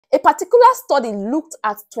A particular study looked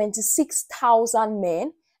at 26,000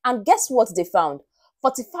 men, and guess what they found?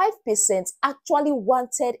 45% actually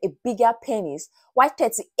wanted a bigger penis, while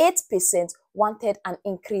 38% wanted an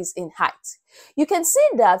increase in height. You can see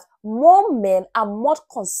that more men are more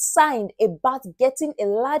concerned about getting a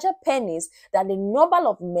larger penis than the number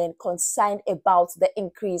of men concerned about the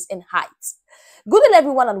increase in height. Good day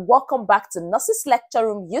everyone, and welcome back to Nurses Lecture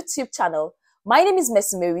Room YouTube channel. My name is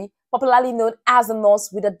Mercy Mary, popularly known as the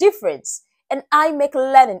Nurse with a Difference, and I make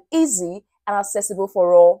learning easy and accessible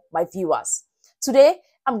for all my viewers. Today,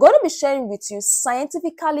 I'm going to be sharing with you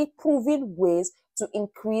scientifically proven ways to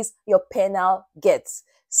increase your penile girth.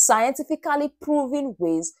 Scientifically proven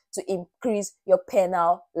ways to increase your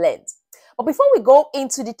penile length. But before we go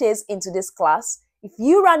into details into this class, if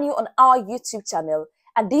you are new on our YouTube channel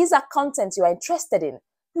and these are content you are interested in,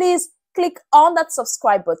 please click on that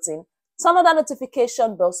subscribe button, turn on that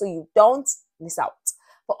notification bell so you don't miss out.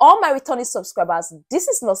 For all my returning subscribers, this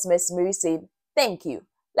is Nurse Mercy Mary saying thank you.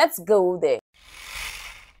 Let's go there.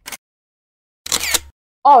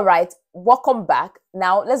 All right, welcome back.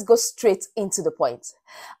 Now let's go straight into the point.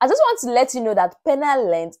 I just want to let you know that penile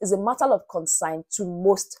length is a matter of concern to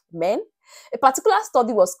most men. A particular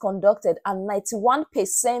study was conducted and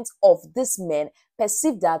 91% of these men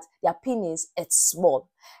perceived that their penis is small.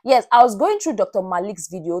 Yes, I was going through Dr. Malik's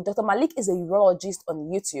video. Dr. Malik is a urologist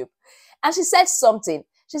on YouTube, and she said something.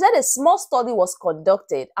 She said a small study was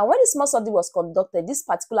conducted, and when the small study was conducted, these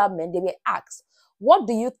particular men, they were asked, what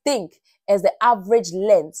do you think is the average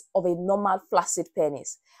length of a normal flaccid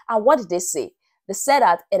penis? And what did they say? They said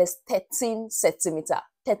that it is 13 centimeter.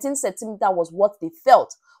 13 centimeter was what they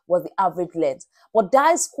felt was the average length. But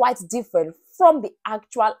that is quite different from the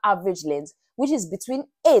actual average length, which is between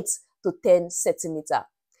 8 to 10 centimeter.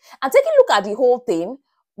 And taking a look at the whole thing,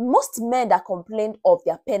 most men that complain of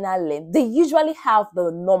their penile length, they usually have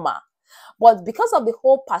the normal. But because of the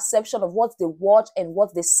whole perception of what they watch and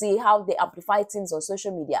what they see, how they amplify things on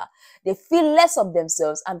social media, they feel less of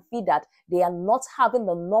themselves and feel that they are not having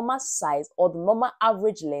the normal size or the normal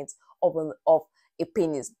average length of a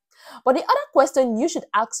penis. But the other question you should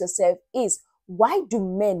ask yourself is, why do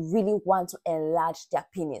men really want to enlarge their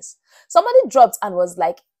penis? Somebody dropped and was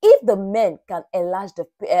like, if the men can enlarge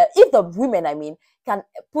if the women, can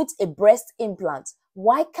put a breast implant,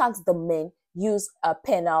 why can't the men use a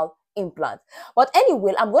penile implant? But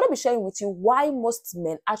anyway, I'm going to be sharing with you why most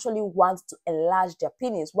men actually want to enlarge their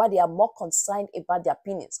penis, why they are more concerned about their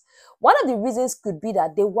penis. One of the reasons could be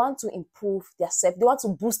that they want to improve their they want to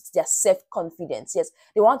boost their self-confidence. Yes,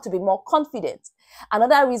 they want to be more confident.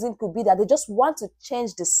 Another reason could be that they just want to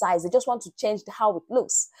change the size. They just want to change how it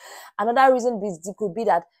looks. Another reason could be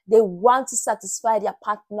that they want to satisfy their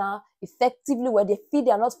partner effectively where they feel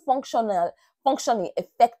they are not functioning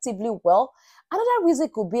effectively well. Another reason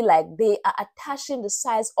could be like they are attaching the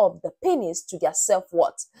size of the penis to their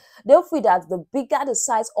self-worth. They'll feel that the bigger the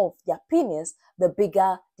size of their penis, the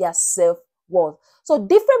bigger their self-worth. So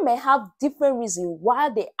different men have different reasons why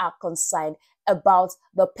they are concerned about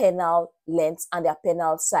the penile length and their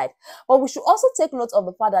penile size. But we should also take note of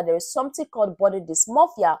the fact that there is something called body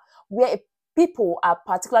dysmorphia, where people are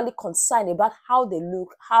particularly concerned about how they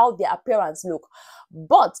look, how their appearance look.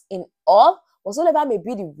 But in all, whatsoever may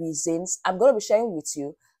be the reasons, I'm going to be sharing with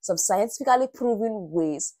you some scientifically proven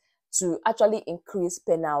ways to actually increase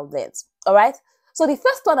penile length. All right. So the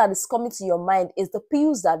first one that is coming to your mind is the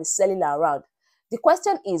pills that is selling around. The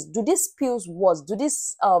question is, do these pills work? Do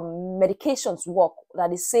these medications work that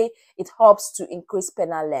they say it helps to increase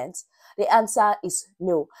penile length? The answer is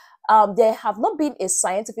no. There have not been a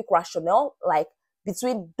scientific rationale like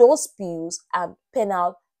between those pills and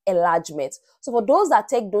penile enlargement. So for those that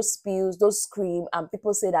take those pills, those cream, and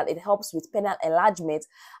people say that it helps with penile enlargement,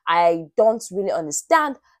 I don't really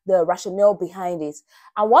understand the rationale behind it.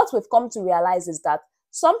 And what we've come to realize is that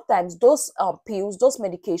sometimes those pills, those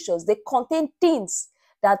medications, they contain things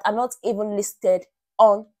that are not even listed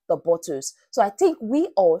on the bottles. So I think we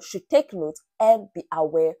all should take note and be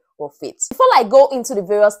aware of it. Before I go into the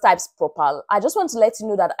various types proper, I just want to let you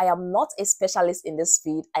know that I am not a specialist in this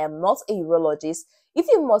field. I am not a urologist. If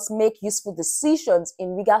you must make useful decisions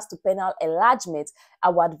in regards to penile enlargement, I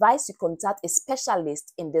would advise you contact a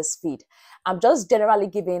specialist in this field. I'm just generally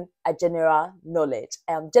giving a general knowledge.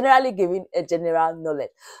 I am generally giving a general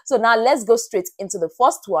knowledge. So now let's go straight into the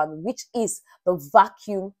first one, which is the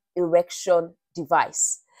vacuum erection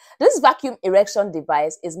device. This vacuum erection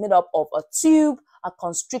device is made up of a tube, a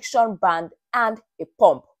constriction band, and a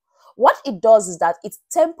pump. What it does is that it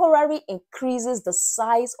temporarily increases the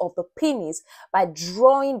size of the penis by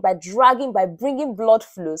dragging, by bringing blood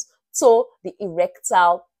flows to the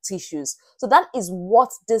erectile tissues. So that is what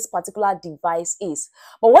this particular device is.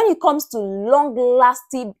 But when it comes to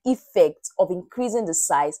long-lasting effects of increasing the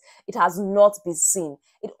size, it has not been seen.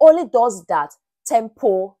 It only does that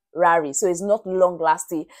temporary, so it's not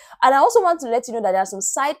long-lasting. And I also want to let you know that there are some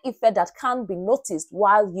side effects that can be noticed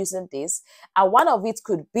while using this, and one of it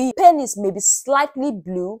could be penis may be slightly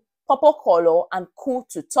blue, purple color, and cool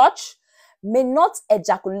to touch. May not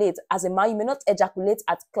ejaculate. As a man, you may not ejaculate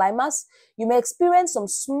at climax. You may experience some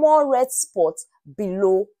small red spots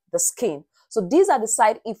below the skin. So these are the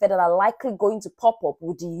side effects that are likely going to pop up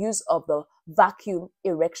with the use of the vacuum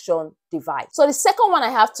erection device. So the second one I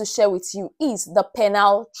have to share with you is the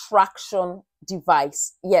penile traction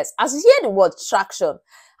device. Yes, as you hear the word traction,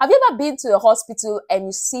 have you ever been to a hospital and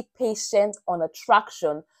you see patients on a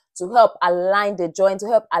traction to help align the joint, to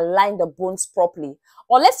help align the bones properly?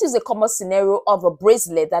 Or let's use a common scenario of a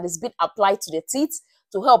bracelet that is being applied to the teeth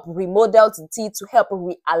to help remodel the teeth, to help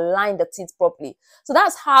realign the teeth properly. So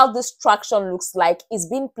that's how this traction looks like. It's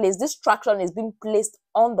being placed, this traction is being placed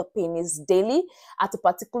on the penis daily at a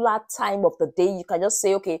particular time of the day. You can just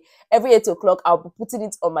say, okay, every 8 o'clock, I'll be putting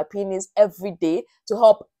it on my penis every day to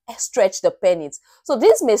help stretch the penis. So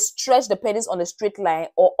this may stretch the penis on a straight line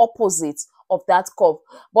or opposite of that curve.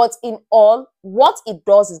 But in all, what it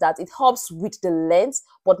does is that it helps with the length,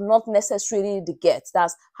 but not necessarily the girth.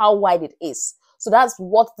 That's how wide it is. So that's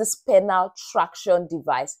what this penile traction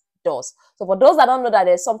device does. So for those that don't know that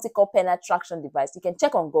there's something called penile traction device, you can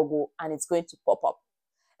check on Google and it's going to pop up.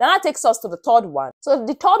 Then that takes us to the third one. So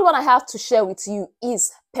the third one I have to share with you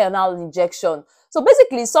is penile injection. So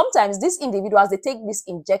basically, sometimes these individuals, they take this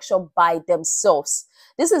injection by themselves.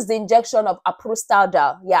 This is the injection of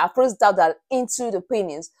aprostadal, aprostadal into the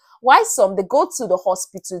penis. Why some, they go to the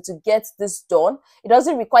hospital to get this done. It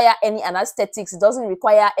doesn't require any anesthetics. It doesn't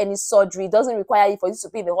require any surgery. It doesn't require you for you to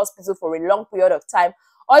be in the hospital for a long period of time.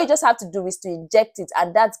 All you just have to do is to inject it,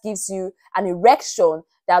 and that gives you an erection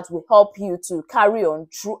that will help you to carry on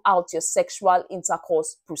throughout your sexual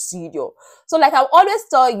intercourse procedure. So like I always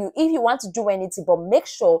tell you, if you want to do anything, but make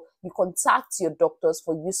sure you contact your doctors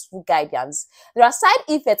for useful guidance. There are side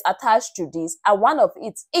effects attached to this, and one of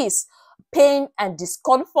it is pain and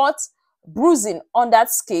discomfort, bruising on that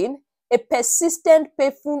skin, a persistent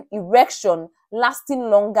painful erection lasting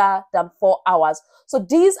longer than 4 hours. So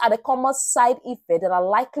these are the common side effects that are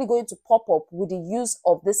likely going to pop up with the use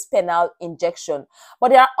of this penile injection.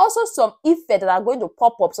 But there are also some effects that are going to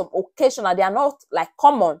pop up, some occasional, they are not like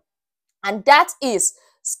common. And that is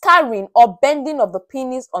scarring or bending of the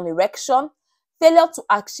penis on erection, failure to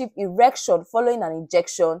achieve erection following an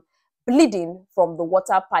injection, bleeding from the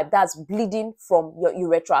water pipe, that's bleeding from your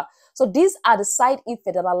urethra. So these are the side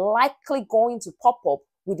effects that are likely going to pop up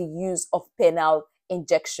with the use of penile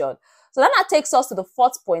injection. So then that takes us to the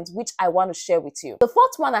fourth point, which I want to share with you. The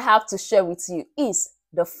fourth one I have to share with you is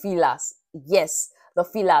the fillers. Yes, the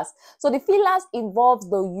fillers. So the fillers involve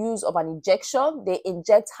the use of an injection. They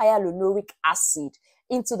inject hyaluronic acid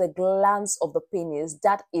into the glands of the penis,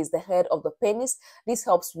 that is the head of the penis. This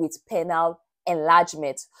helps with penile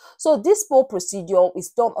enlargement. So this whole procedure is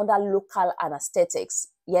done under local anesthetics.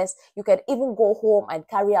 Yes, you can even go home and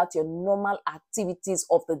carry out your normal activities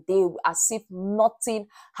of the day as if nothing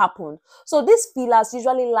happened. So these fillers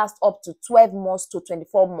usually last up to 12 months to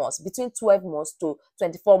 24 months, between 12 months to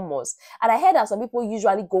 24 months. And I heard that some people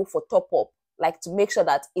usually go for top-up, like to make sure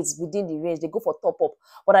that it's within the range, they go for top-up.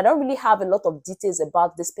 But I don't really have a lot of details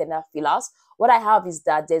about these penile fillers. What I have is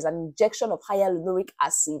that there's an injection of hyaluronic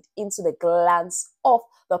acid into the glands of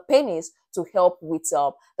the penis to help with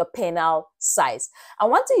the penile size.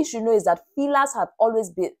 And one thing you should know is that fillers have always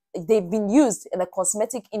been, they've been used in the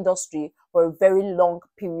cosmetic industry for a very long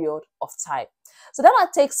period of time. So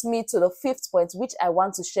that takes me to the fifth point, which I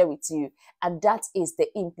want to share with you, and that is the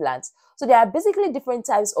implant. So there are basically different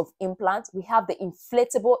types of implants. We have the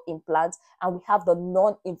inflatable implant and we have the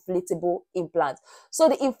non-inflatable implant. So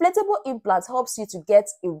the inflatable implant helps you to get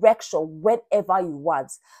erection whenever you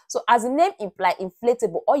want. So as the name implies,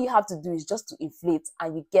 inflatable, all you have to do is just to inflate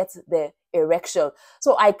and you get the erection.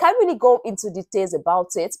 So I can't really go into details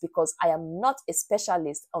about it because I am not a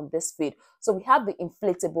specialist on this field. So we have the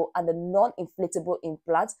inflatable and the non-inflatable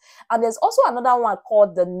implants, and there's also another one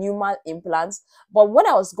called the Neumann implants. But when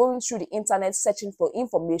I was going through the internet searching for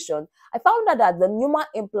information, I found out that the Neumann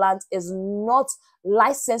implant is not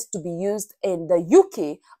licensed to be used in the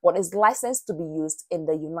UK, but is licensed to be used in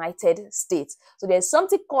the United States. So there's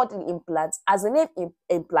something called an implant, as the name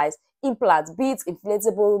implies, implants, be it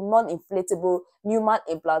inflatable, non-inflatable, Neumann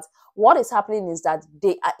implants. What is happening is that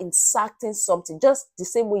they are inserting something, just the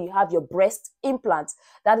same way you have your breast implant.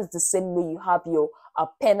 That is the same way you have your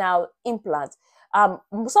penile implant.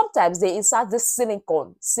 Sometimes they insert this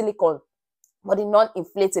silicone, but the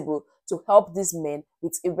non-inflatable, to help these men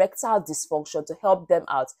with erectile dysfunction, to help them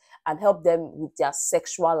out and help them with their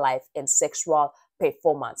sexual life and sexual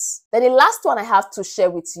performance. Then the last one I have to share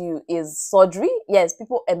with you is surgery. Yes,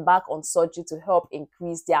 people embark on surgery to help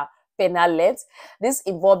increase their penile length. This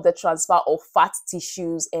involves the transfer of fat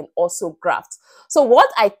tissues and also grafts. So what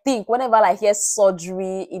I think whenever I hear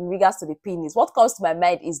surgery in regards to the penis, what comes to my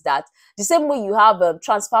mind is that the same way you have a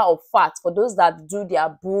transfer of fat for those that do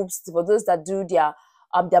their boobs, for those that do their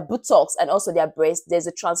buttocks and also their breasts, there's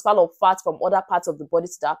a transfer of fat from other parts of the body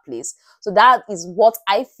to that place. So that is what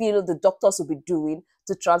I feel the doctors will be doing,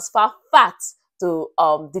 to transfer fat to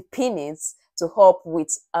the penis to help with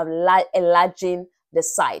enlarging the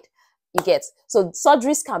side. You get? So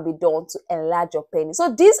surgeries can be done to enlarge your penis.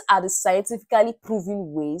 So these are the scientifically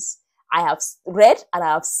proven ways I have read and I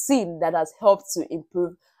have seen that has helped to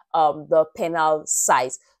improve the penile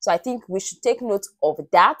size. So I think we should take note of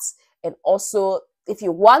that. And also, if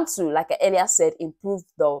you want to, like I earlier said, improve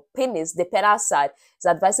the penis, the penile size, it's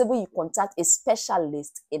advisable you contact a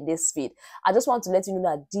specialist in this field. I just want to let you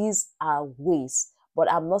know that these are ways,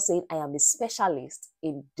 but I'm not saying I am a specialist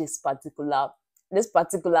in this particular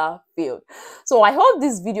field. So I hope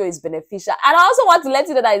this video is beneficial, and I also want to let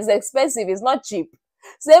you know that it's expensive. It's not cheap.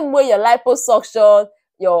 Same way your liposuction,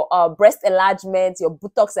 your breast enlargement, your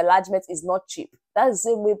buttocks enlargement is not cheap. That's the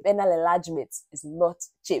same way penile enlargement is not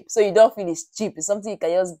cheap. So you don't feel it's cheap. It's something you can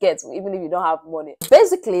just get even if you don't have money.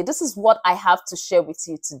 Basically, this is what I have to share with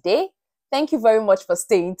you today. Thank you very much for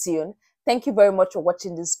staying tuned. Thank you very much for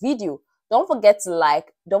watching this video. Don't forget to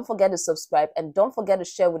like, don't forget to subscribe, and don't forget to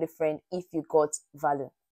share with a friend if you got value.